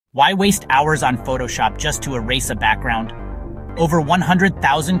Why waste hours on Photoshop just to erase a background? Over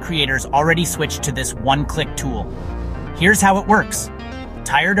 100,000 creators already switched to this one-click tool. Here's how it works.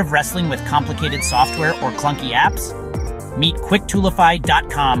 Tired of wrestling with complicated software or clunky apps? Meet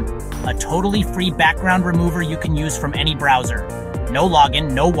QuickToolify.com, a totally free background remover you can use from any browser. No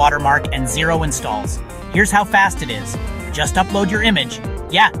login, no watermark, and zero installs. Here's how fast it is. Just upload your image,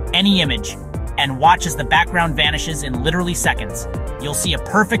 any image, and watch as the background vanishes in literally seconds. You'll see a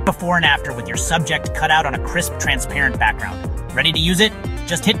perfect before and after with your subject cut out on a crisp, transparent background. Ready to use it?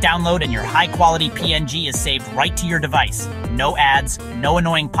 Just hit download and your high-quality PNG is saved right to your device. No ads, no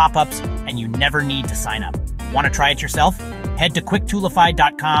annoying pop-ups, and you never need to sign up. Want to try it yourself? Head to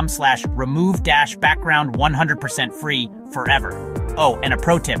QuickToolify.com/remove-background 100% free forever. Oh, and a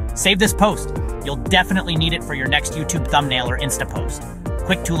pro tip, save this post. You'll definitely need it for your next YouTube thumbnail or Insta post.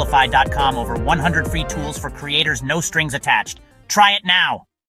 QuickToolify.com, over 100 free tools for creators, no strings attached. Try it now!